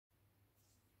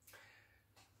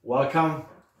Welcome.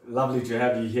 Lovely to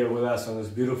have you here with us on this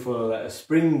beautiful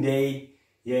spring day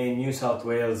here in New South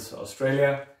Wales,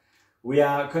 Australia. We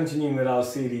are continuing with our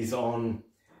series on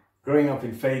growing up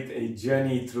in faith, a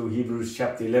journey through Hebrews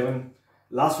chapter 11.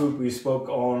 Last week we spoke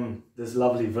on this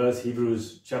lovely verse,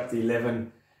 Hebrews chapter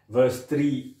 11, verse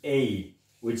 3a,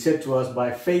 which said to us,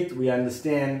 by faith we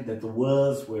understand that the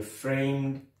worlds were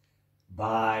framed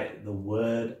by the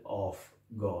word of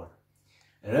God.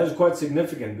 And that was quite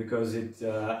significant because it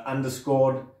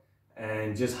underscored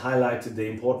and just highlighted the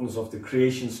importance of the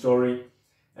creation story.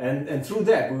 And through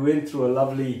that, we went through a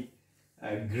lovely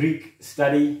Greek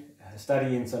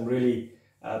studying some really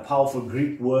powerful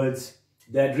Greek words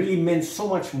that really meant so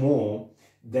much more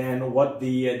than what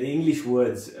the English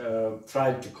words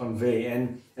tried to convey.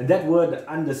 And that word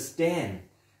understand,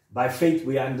 by faith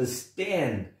we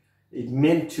understand, it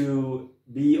meant to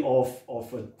be of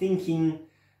a thinking,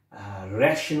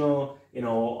 rational,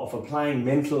 of applying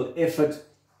mental effort,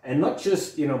 and not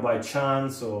just, by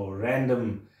chance or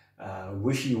random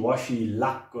wishy-washy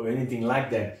luck or anything like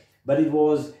that, but it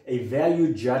was a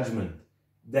value judgment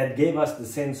that gave us the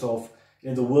sense of,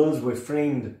 the worlds were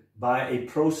framed by a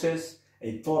process,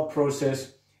 a thought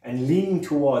process, and leaning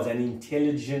towards an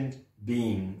intelligent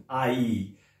being,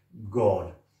 i.e.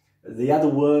 God. The other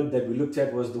word that we looked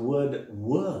at was the word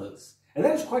worlds. And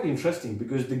that was quite interesting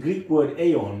because the Greek word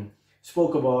aeon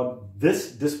spoke about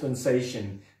this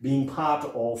dispensation being part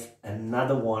of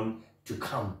another one to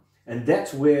come. And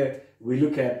that's where we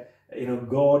look at,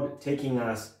 God taking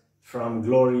us from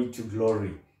glory to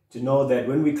glory. To know that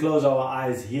when we close our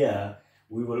eyes here,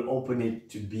 we will open it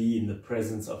to be in the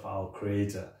presence of our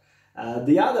Creator.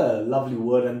 The other lovely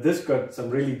word, and this got some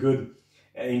really good,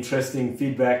 interesting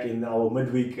feedback in our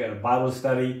midweek Bible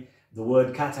study, the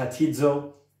word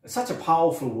katatizo. Such a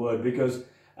powerful word because,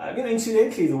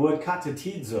 incidentally, the word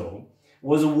katatizo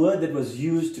was a word that was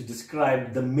used to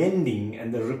describe the mending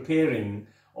and the repairing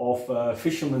of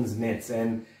fishermen's nets.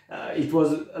 And it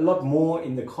was a lot more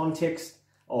in the context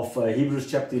of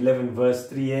Hebrews chapter 11, verse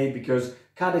 3a, because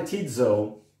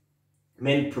katatizo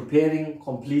meant preparing,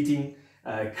 completing,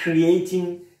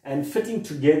 creating, and fitting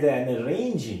together and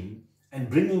arranging and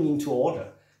bringing into order.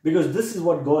 Because this is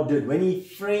what God did. When He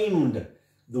framed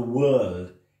the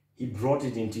world, He brought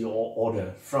it into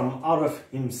order. From out of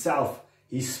Himself,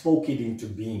 He spoke it into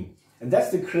being. And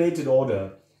that's the created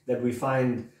order that we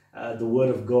find the Word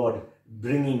of God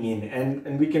bringing in.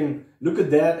 And we can look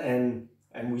at that and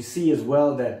we see as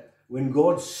well that when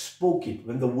God spoke it,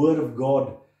 when the Word of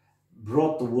God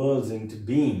brought the worlds into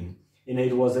being,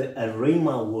 it was a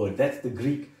rhema word. That's the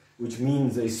Greek, which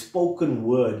means a spoken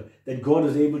word that God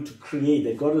was able to create,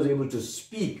 that God was able to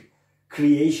speak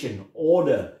creation,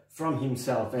 order from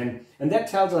Himself. And that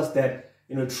tells us that,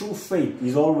 true faith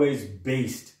is always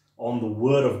based on the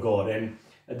Word of God. And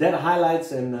that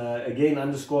highlights and again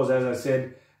underscores, as I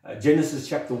said, Genesis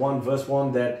chapter 1, verse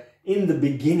 1, that in the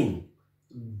beginning,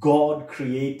 God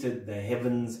created the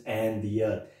heavens and the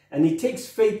earth. And it takes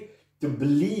faith to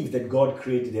believe that God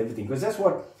created everything. Because that's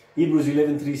what Hebrews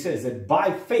 11:3 says, that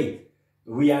by faith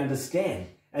we understand.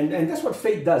 And that's what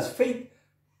faith does. Faith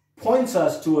points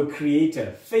us to a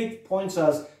creator. Faith points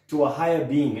us to a higher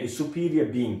being, a superior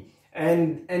being.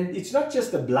 And it's not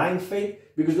just a blind faith,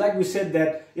 because like we said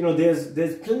that,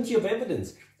 there's plenty of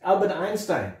evidence. Albert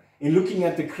Einstein, in looking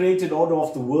at the created order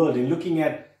of the world, in looking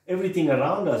at everything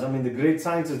around us, the great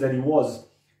scientist that he was,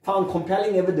 found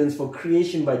compelling evidence for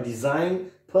creation by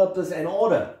design, purpose, and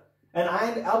order. And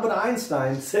Albert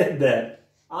Einstein said that,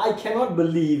 I cannot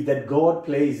believe that God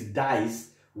plays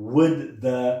dice with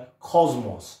the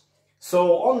cosmos.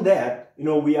 So on that,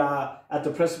 we are at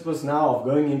the precipice now of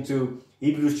going into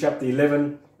Hebrews chapter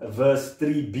 11, verse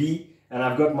 3b. And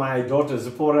I've got my daughter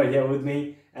Zipporah here with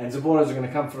me. And Zipporah is going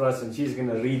to come for us and she's going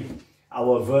to read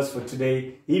our verse for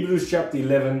today. Hebrews chapter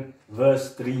 11,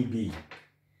 verse 3b.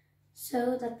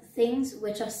 So that the things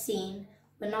which are seen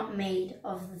were not made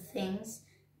of the things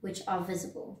which are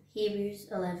visible. Hebrews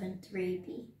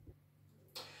 11:3b.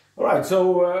 All right,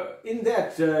 so in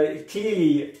that,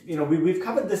 clearly, we've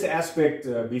covered this aspect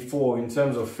before in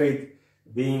terms of faith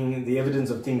being the evidence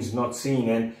of things not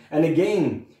seen. And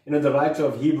again, the writer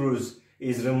of Hebrews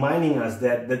is reminding us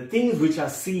that the things which are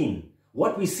seen,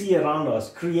 what we see around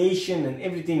us, creation and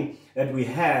everything that we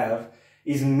have,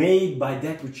 is made by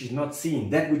that which is not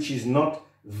seen, that which is not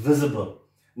visible.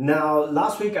 Now,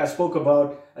 last week I spoke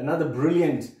about another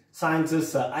brilliant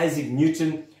scientist, Sir Isaac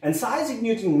Newton. And Sir Isaac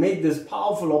Newton made this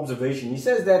powerful observation. He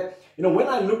says that, when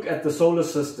I look at the solar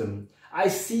system, I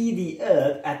see the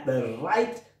Earth at the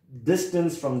right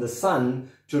distance from the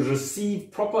sun to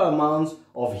receive proper amounts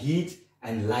of heat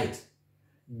and light.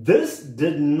 This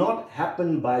did not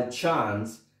happen by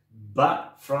chance,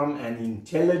 but from an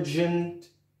intelligent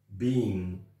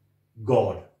being,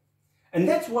 God. And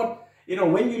that's what,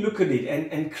 when you look at it,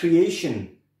 and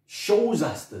creation shows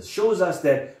us this, shows us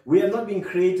that we have not been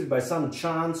created by some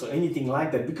chance or anything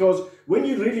like that. Because when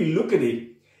you really look at it,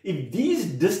 if these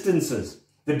distances,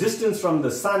 the distance from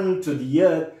the sun to the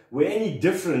earth, were any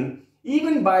different,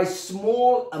 even by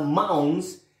small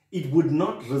amounts, it would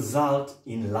not result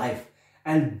in life.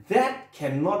 And that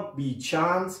cannot be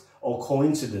chance or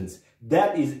coincidence.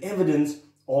 That is evidence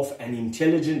of an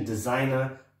intelligent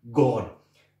designer, God.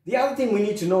 The other thing we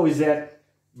need to know is that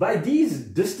by these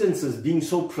distances being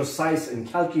so precise and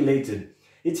calculated,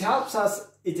 it helps us,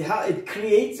 it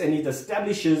creates and it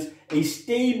establishes a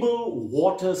stable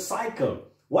water cycle.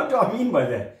 What do I mean by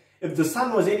that? If the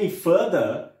sun was any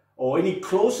further or any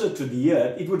closer to the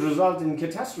earth, it would result in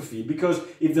catastrophe, because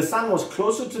if the sun was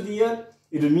closer to the earth,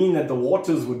 it would mean that the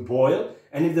waters would boil,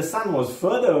 and if the sun was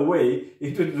further away,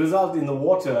 it would result in the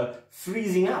water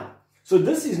freezing up. So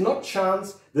this is not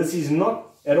chance, this is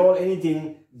not at all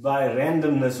anything by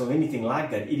randomness or anything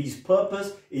like that. It is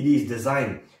purpose, it is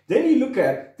design. Then you look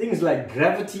at things like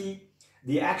gravity,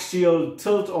 the axial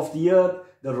tilt of the earth,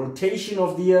 the rotation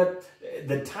of the earth,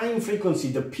 the time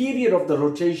frequency, the period of the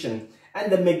rotation,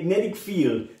 and the magnetic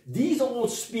field. These all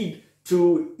speak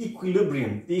to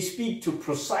equilibrium. They speak to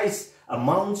precise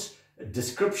amounts,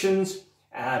 descriptions,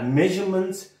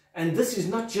 measurements. And this is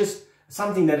not just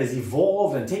something that has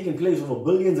evolved and taken place over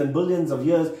billions and billions of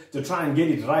years to try and get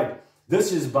it right.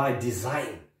 This is by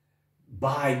design,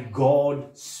 by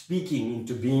God speaking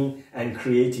into being and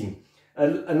creating.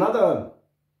 Another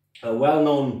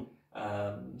well-known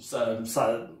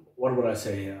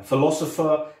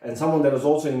philosopher, and someone that is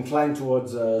also inclined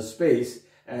towards space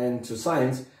and to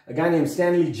science, a guy named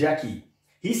Stanley Jackie.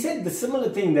 He said the similar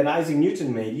thing that Isaac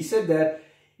Newton made. He said that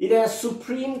it has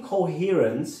supreme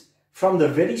coherence from the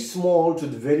very small to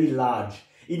the very large.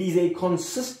 It is a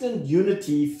consistent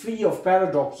unity free of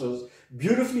paradoxes,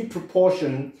 beautifully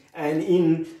proportioned, and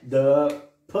in the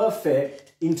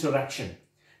perfect interaction.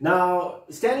 Now,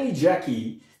 Stanley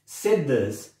Jackie said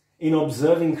this in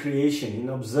observing creation, in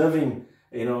observing,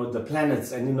 the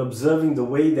planets, and in observing the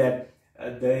way that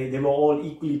they were all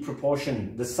equally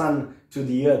proportioned, the sun to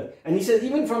the earth. And he says,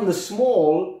 even from the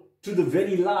small to the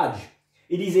very large,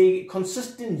 it is a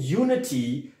consistent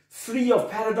unity free of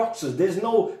paradoxes. There's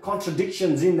no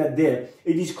contradictions in that there.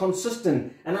 It is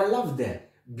consistent. And I love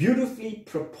that. Beautifully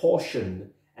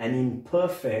proportioned and in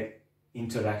perfect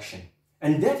interaction.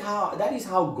 And that is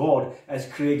how God has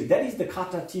created. That is the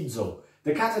katatizo.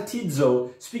 The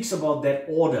katatizo speaks about that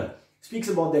order, speaks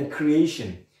about that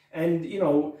creation. And,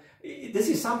 this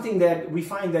is something that we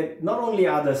find that not only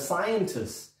are the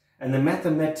scientists and the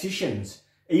mathematicians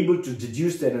able to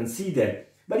deduce that and see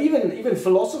that, but even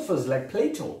philosophers like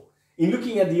Plato, in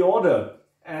looking at the order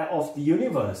of the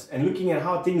universe and looking at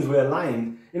how things were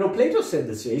aligned, Plato said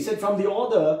this here. He said, from the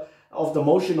order of the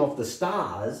motion of the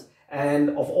stars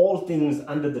and of all things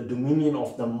under the dominion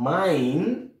of the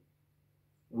mind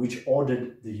which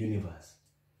ordered the universe.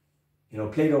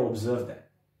 Plato observed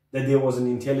that there was an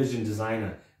intelligent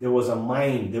designer, there was a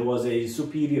mind, there was a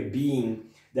superior being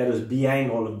that was behind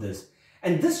all of this.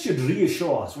 And this should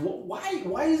reassure us.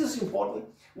 Why is this important?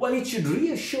 Well, it should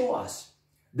reassure us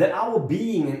that our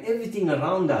being and everything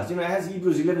around us, as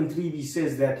Hebrews 11:3b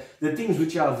says, that the things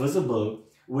which are visible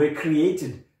were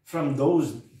created from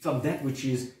that which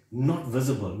is not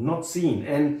visible, not seen.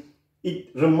 And it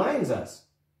reminds us,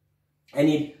 and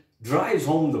it drives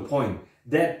home the point,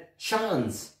 that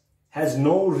chance has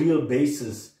no real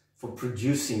basis for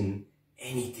producing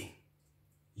anything.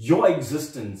 Your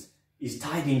existence is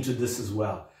tied into this as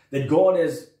well. That God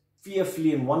has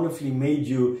fearfully and wonderfully made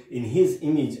you in His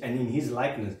image and in His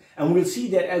likeness. And we'll see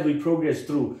that as we progress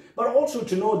through. But also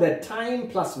to know that time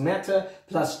plus matter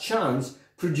plus chance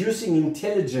producing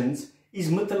intelligence is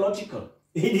mythological.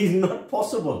 It is not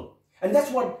possible. And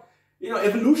that's what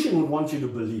evolution would want you to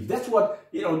believe. That's what,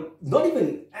 not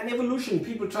even an evolution,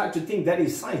 people try to think that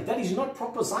is science. That is not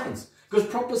proper science. Because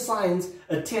proper science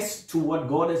attests to what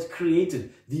God has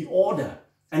created, the order.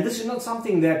 And this is not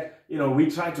something that, we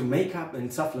try to make up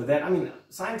and stuff like that. I mean,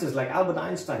 scientists like Albert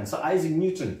Einstein, Sir Isaac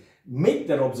Newton, make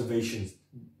their observations.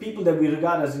 People that we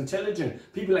regard as intelligent,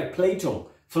 people like Plato,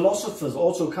 philosophers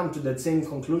also come to that same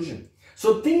conclusion.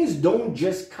 So things don't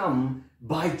just come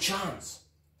by chance.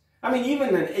 I mean,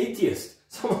 even an atheist,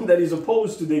 someone that is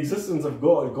opposed to the existence of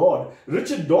God,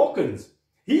 Richard Dawkins,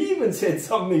 he even said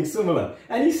something similar.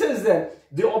 And he says that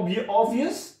the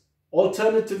obvious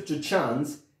alternative to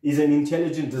chance is an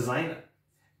intelligent designer.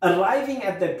 Arriving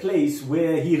at that place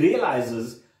where he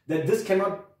realizes that this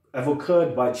cannot have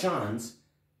occurred by chance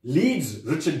leads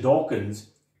Richard Dawkins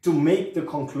to make the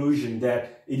conclusion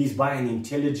that it is by an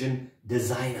intelligent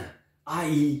designer,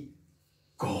 i.e.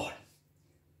 God.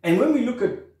 And when we look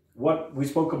at what we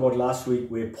spoke about last week,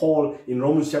 where Paul in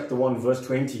Romans chapter 1 verse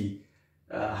 20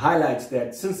 highlights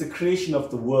that since the creation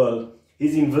of the world,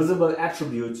 his invisible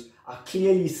attributes are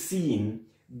clearly seen,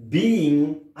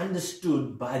 being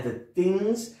understood by the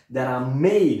things that are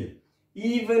made,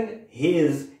 even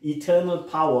his eternal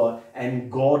power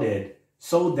and Godhead,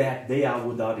 so that they are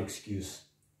without excuse.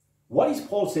 What is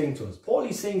Paul saying to us? Paul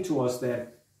is saying to us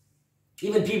that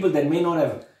even people that may not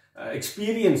have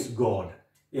experienced God,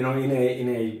 in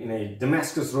a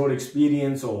Damascus Road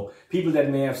experience, or people that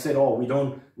may have said, oh,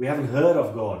 we haven't heard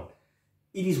of God,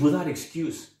 it is without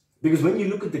excuse. Because when you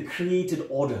look at the created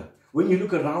order, when you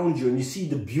look around you and you see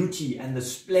the beauty and the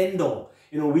splendor,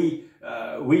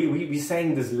 we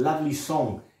sang this lovely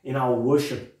song in our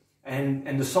worship,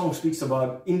 and the song speaks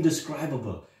about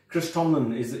indescribable. Chris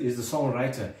Tomlin is the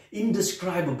songwriter.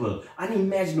 Indescribable,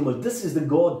 unimaginable. This is the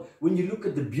God. When you look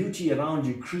at the beauty around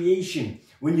you, creation,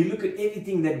 when you look at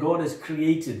everything that God has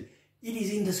created, it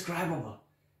is indescribable.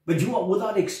 But you are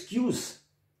without excuse,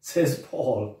 says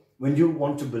Paul, when you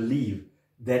want to believe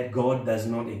that God does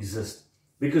not exist.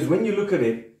 Because when you look at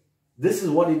it, this is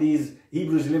what it is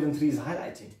Hebrews 11:3 is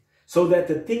highlighting. So that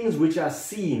the things which are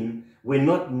seen were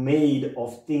not made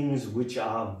of things which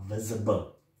are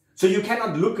visible. So you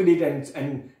cannot look at it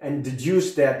and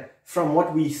deduce that from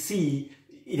what we see,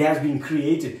 it has been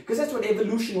created. Because that's what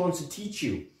evolution wants to teach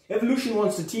you. Evolution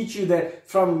wants to teach you that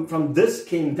from this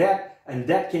came that, and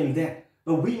that came that.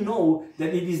 But we know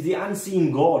that it is the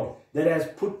unseen God that has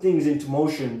put things into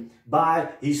motion by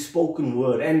his spoken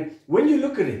word. And when you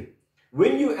look at it,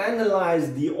 when you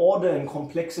analyze the order and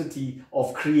complexity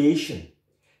of creation,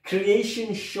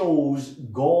 creation shows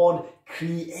God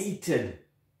created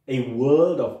a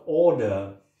world of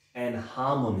order and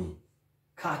harmony.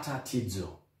 Kata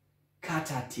tidzo.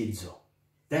 Kata tidzo.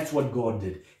 That's what God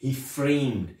did. He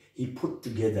framed, he put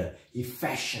together, he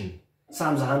fashioned.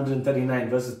 Psalms 139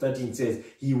 verses 13 says,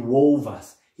 he wove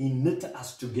us, he knit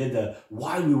us together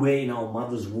while we were in our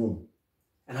mother's womb.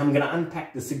 And I'm going to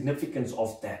unpack the significance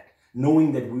of that,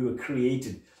 knowing that we were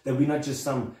created, that we're not just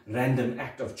some random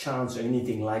act of chance or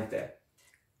anything like that.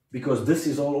 Because this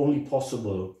is all only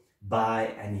possible by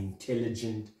an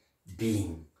intelligent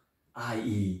being,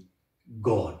 i.e.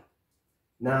 God.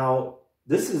 Now,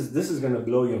 this is going to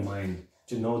blow your mind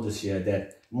to know this here,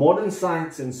 that modern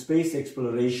science and space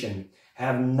exploration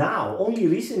have now only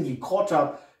recently caught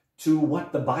up to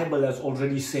what the Bible has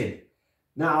already said.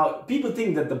 Now, people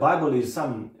think that the Bible is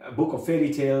some book of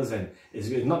fairy tales and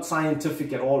is not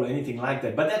scientific at all or anything like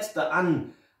that. But that's the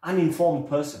uninformed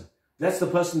person. That's the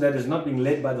person that is not being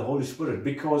led by the Holy Spirit.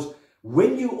 Because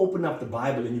when you open up the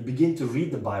Bible and you begin to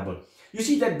read the Bible, you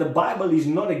see that the Bible is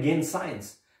not against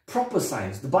science, proper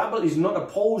science. The Bible is not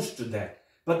opposed to that.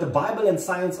 But the Bible and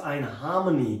science are in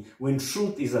harmony when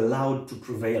truth is allowed to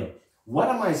prevail. What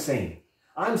am I saying?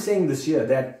 I'm saying this here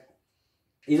that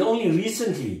it's only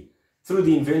recently, through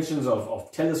the inventions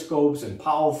of telescopes and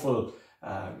powerful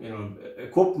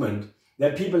equipment,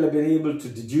 that people have been able to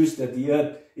deduce that the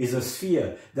earth is a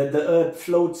sphere, that the earth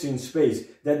floats in space,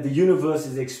 that the universe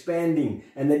is expanding,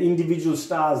 and that individual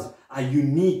stars are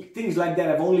unique. Things like that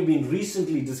have only been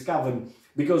recently discovered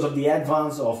because of the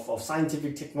advance of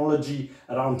scientific technology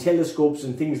around telescopes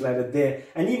and things like that there.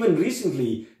 And even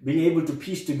recently being able to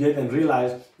piece together and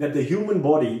realize that the human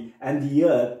body and the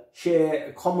earth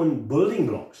share common building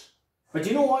blocks. But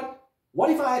you know what? What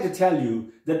if I had to tell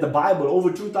you that the Bible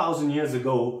over 2,000 years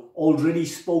ago already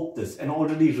spoke this and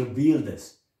already revealed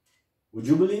this? Would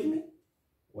you believe me?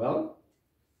 Well,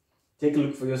 take a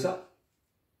look for yourself.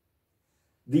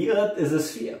 The earth is a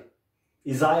sphere.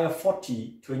 Isaiah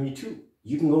 40:22.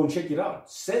 You can go and check it out. It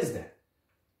says that.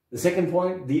 The second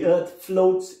point, the earth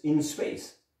floats in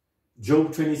space.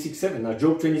 Job 26:7. Now,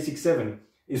 Job 26:7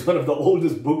 is one of the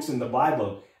oldest books in the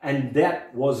Bible, and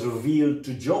that was revealed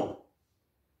to Job.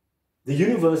 The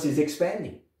universe is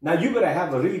expanding. Now, you've got to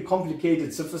have a really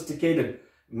complicated, sophisticated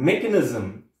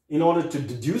mechanism in order to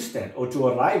deduce that or to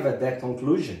arrive at that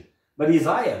conclusion. But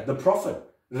Isaiah, the prophet,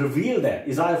 revealed that.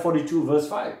 Isaiah 42 verse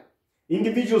 5.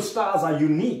 Individual stars are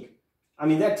unique. I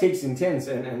mean, that takes intense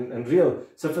and real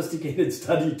sophisticated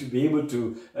study to be able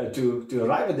to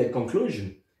arrive at that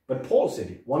conclusion. But Paul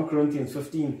said it, 1 Corinthians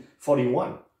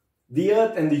 15:41. The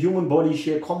earth and the human body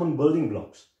share common building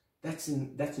blocks. That's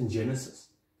in Genesis,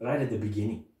 right at the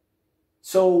beginning.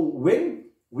 So when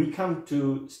we come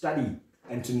to study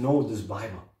and to know this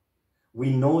Bible,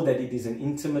 we know that it is an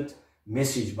intimate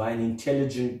message by an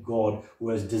intelligent God who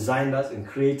has designed us and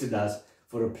created us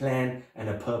for a plan and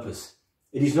a purpose.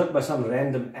 It is not by some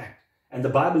random act. And the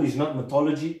Bible is not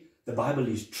mythology. The Bible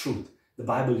is truth. The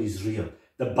Bible is real.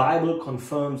 The Bible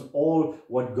confirms all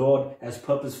what God has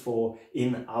purpose for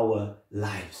in our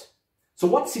lives. So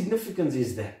what significance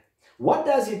is that? What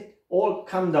does it all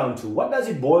come down to? What does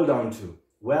it boil down to?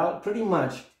 Well, pretty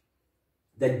much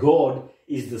that God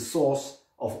is the source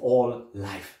of all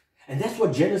life. And that's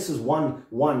what Genesis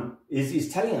 1:1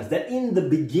 is telling us, that in the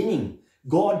beginning,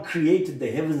 God created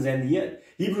the heavens and the earth.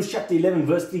 Hebrews chapter 11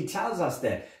 verse 3 tells us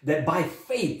that by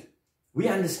faith, we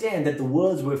understand that the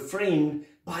worlds were framed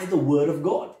by the word of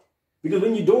God. Because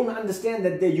when you don't understand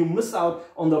that, you miss out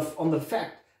on the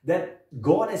fact that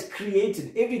God has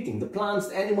created everything, the plants,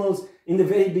 the animals, in the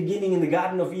very beginning in the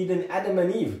Garden of Eden, Adam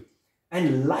and Eve.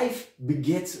 And life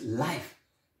begets life.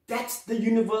 That's the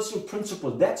universal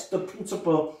principle. That's the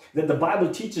principle that the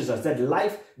Bible teaches us, that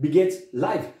life begets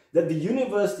life. That the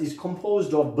universe is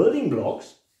composed of building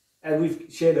blocks, as we've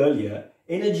shared earlier,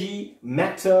 energy,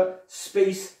 matter,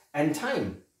 space, and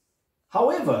time.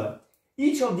 However,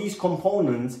 each of these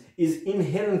components is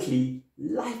inherently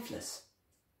lifeless.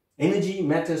 Energy,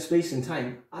 matter, space, and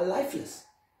time are lifeless.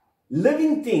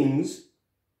 Living things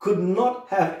could not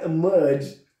have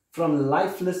emerged from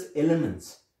lifeless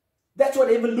elements. That's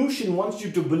what evolution wants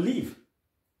you to believe.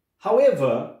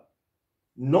 However,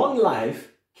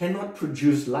 non-life cannot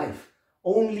produce life.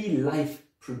 Only life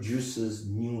produces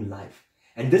new life.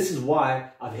 And this is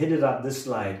why I've headed up this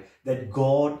slide, that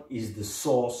God is the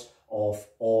source of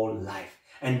all life.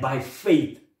 And by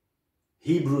faith,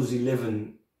 Hebrews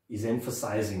 11 is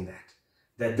emphasizing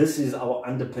that this is our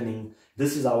underpinning,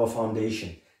 this is our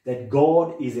foundation, that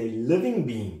God is a living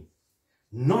being,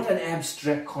 not an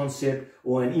abstract concept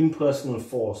or an impersonal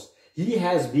force. He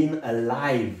has been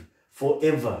alive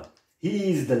forever.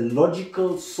 He is the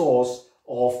logical source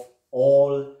of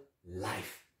all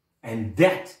life. And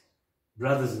that,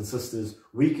 brothers and sisters,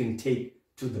 we can take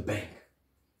to the bank.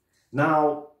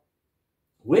 Now,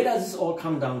 where does this all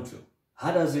come down to?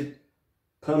 How does it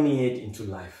permeate into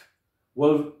life?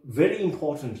 Well, very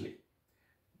importantly,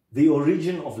 the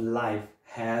origin of life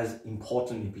has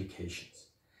important implications.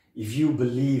 If you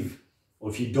believe or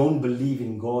if you don't believe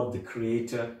in God, the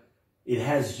Creator, it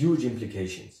has huge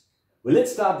implications. Well,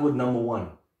 let's start with number one.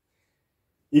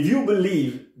 If you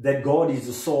believe that God is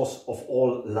the source of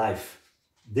all life,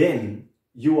 then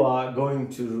you are going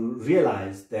to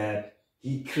realize that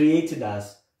He created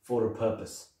us for a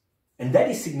purpose. And that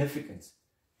is significant,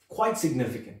 quite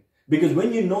significant. Because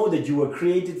when you know that you were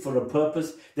created for a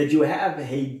purpose, that you have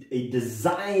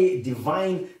a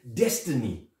divine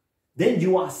destiny, then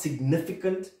you are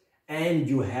significant and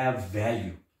you have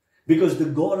value. Because the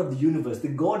God of the universe, the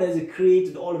God has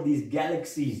created all of these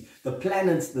galaxies, the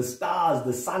planets, the stars,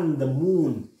 the sun, the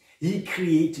moon. He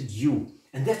created you.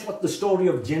 And that's what the story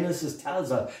of Genesis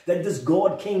tells us, that this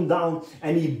God came down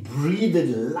and He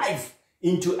breathed life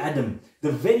into Adam.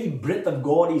 The very breath of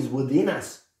God is within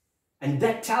us. And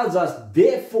that tells us,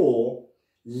 therefore,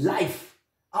 life,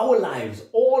 our lives,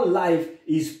 all life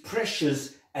is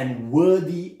precious and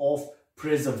worthy of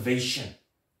preservation.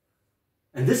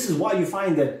 And this is why you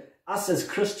find that us as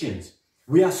Christians,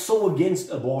 we are so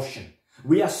against abortion.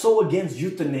 We are so against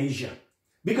euthanasia.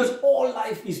 Because all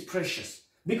life is precious.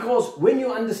 Because when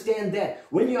you understand that,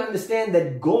 when you understand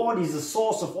that God is the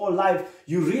source of all life,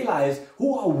 you realize,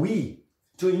 who are we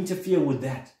to interfere with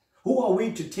that? Who are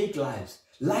we to take lives?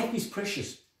 Life is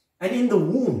precious. And in the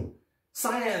womb,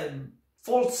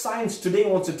 false science today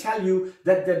wants to tell you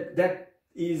that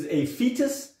is a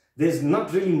fetus. There's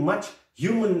not really much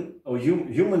human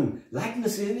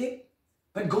likeness in it.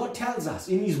 But God tells us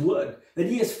in His word that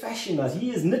He has fashioned us.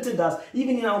 He has knitted us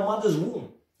even in our mother's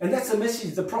womb. And that's a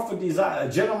message the prophet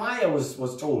Jeremiah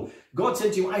was told. God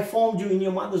said to him, I formed you in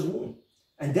your mother's womb.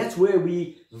 And that's where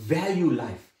we value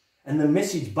life. And the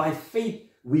message, by faith,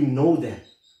 we know that.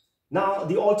 Now,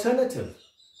 the alternative,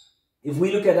 if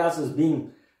we look at us as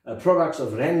being products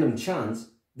of random chance,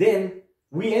 then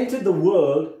we enter the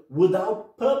world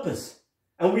without purpose.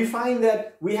 And we find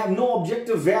that we have no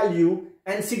objective value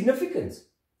and significance.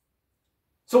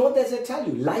 So what does that tell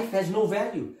you? Life has no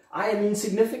value. I am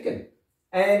insignificant.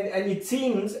 And it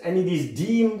seems, and it is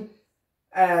deemed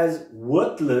as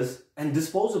worthless and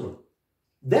disposable.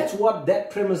 That's what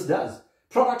that premise does.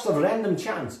 Products of random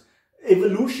chance.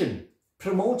 Evolution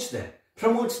promotes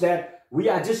that we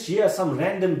are just here, some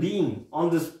random being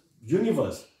on this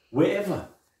universe, wherever.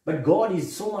 But God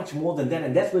is so much more than that,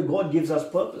 and that's where God gives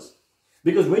us purpose.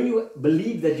 Because when you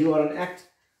believe that you are an act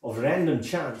of random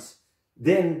chance,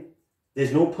 then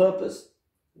there's no purpose,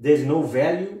 there's no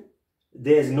value,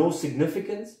 there's no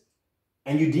significance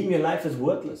and you deem your life as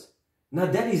worthless. Now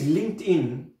that is linked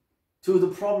in to the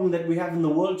problem that we have in the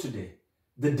world today.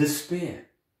 The despair,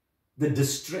 the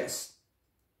distress,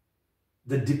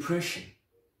 the depression,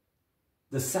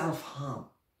 the self-harm.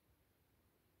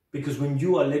 Because when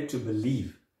you are led to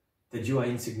believe that you are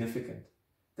insignificant,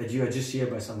 that you are just here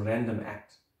by some random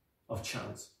act of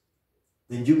chance,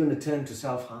 then you're going to turn to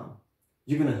self-harm.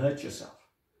 You're going to hurt yourself.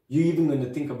 You're even going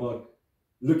to think about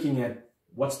looking at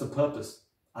what's the purpose.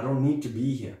 I don't need to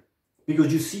be here.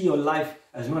 Because you see your life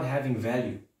as not having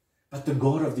value. But the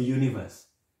God of the universe,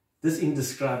 this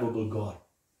indescribable God,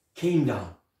 came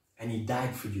down and He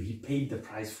died for you. He paid the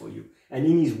price for you. And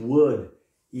in His word,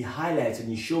 He highlights and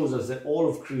He shows us that all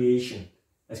of creation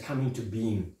has come into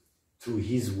being through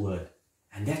His word.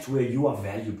 And that's where you are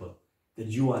valuable, that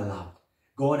you are loved.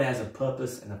 God has a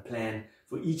purpose and a plan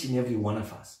for each and every one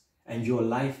of us. And your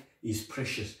life is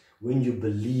precious when you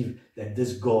believe that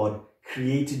this God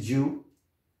created you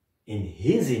in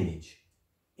His image,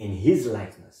 in His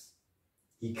likeness.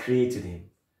 He created him,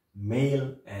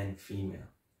 male and female.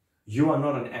 You are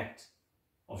not an act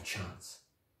of chance.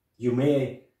 You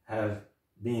may have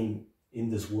been in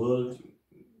this world,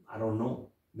 I don't know.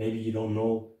 Maybe you don't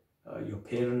know your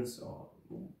parents or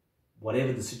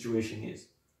whatever the situation is.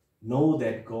 Know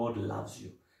that God loves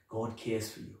you. God cares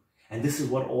for you. And this is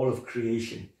what all of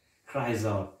creation cries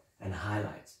out and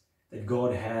highlights, that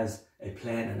God has a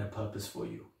plan and a purpose for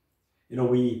you. You know,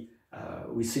 we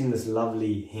sing this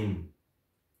lovely hymn,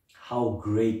 How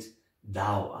Great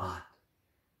Thou Art.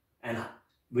 And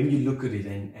when you look at it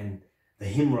and the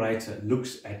hymn writer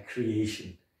looks at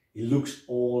creation, he looks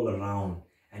all around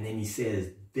and then he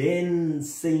says, then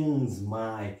sings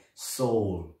my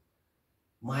soul,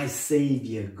 my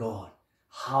Savior God,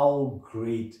 how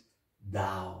great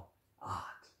thou art.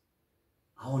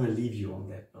 I want to leave you on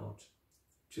that note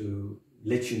to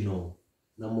let you know,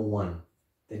 number one,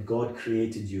 that God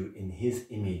created you in His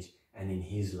image and in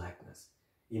His likeness.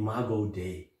 Imago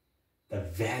Dei, the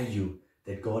value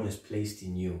that God has placed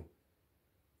in you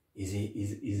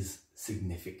is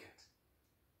significant,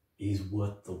 is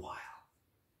worth the while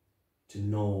to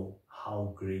know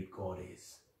how great God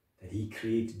is, that He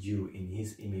created you in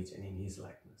His image and in His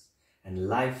likeness. And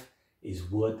life is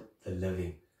worth the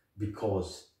living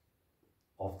because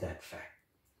of that fact.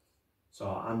 So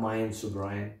I'm Myan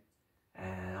Subrayan,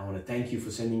 and I want to thank you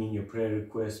for sending in your prayer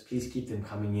requests. Please keep them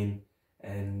coming in,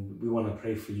 and we want to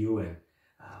pray for you, and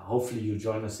hopefully you'll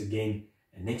join us again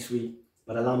next week.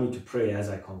 But allow me to pray as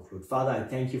I conclude. Father, I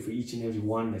thank you for each and every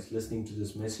one that's listening to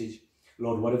this message.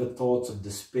 Lord, whatever thoughts of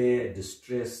despair,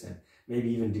 distress, and maybe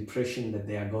even depression that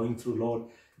they are going through, Lord,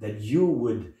 that you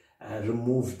would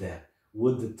remove that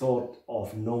with the thought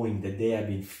of knowing that they have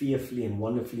been fearfully and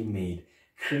wonderfully made,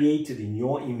 created in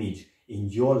your image, in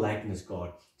your likeness,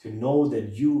 God, to know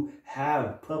that you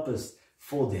have purpose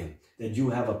for them, that you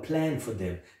have a plan for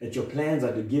them, that your plans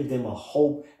are to give them a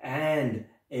hope and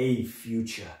a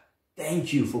future.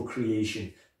 Thank you for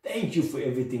creation. Thank you for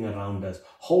everything around us.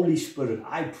 Holy Spirit,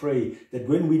 I pray that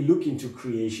when we look into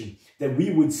creation, that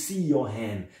we would see your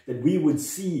hand, that we would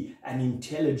see an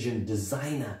intelligent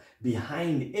designer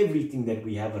behind everything that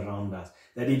we have around us,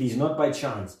 that it is not by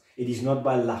chance, it is not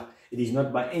by luck, it is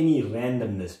not by any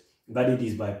randomness, but it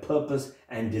is by purpose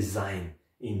and design.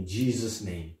 In Jesus'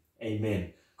 name,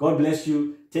 amen. God bless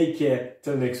you. Take care.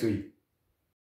 Till next week.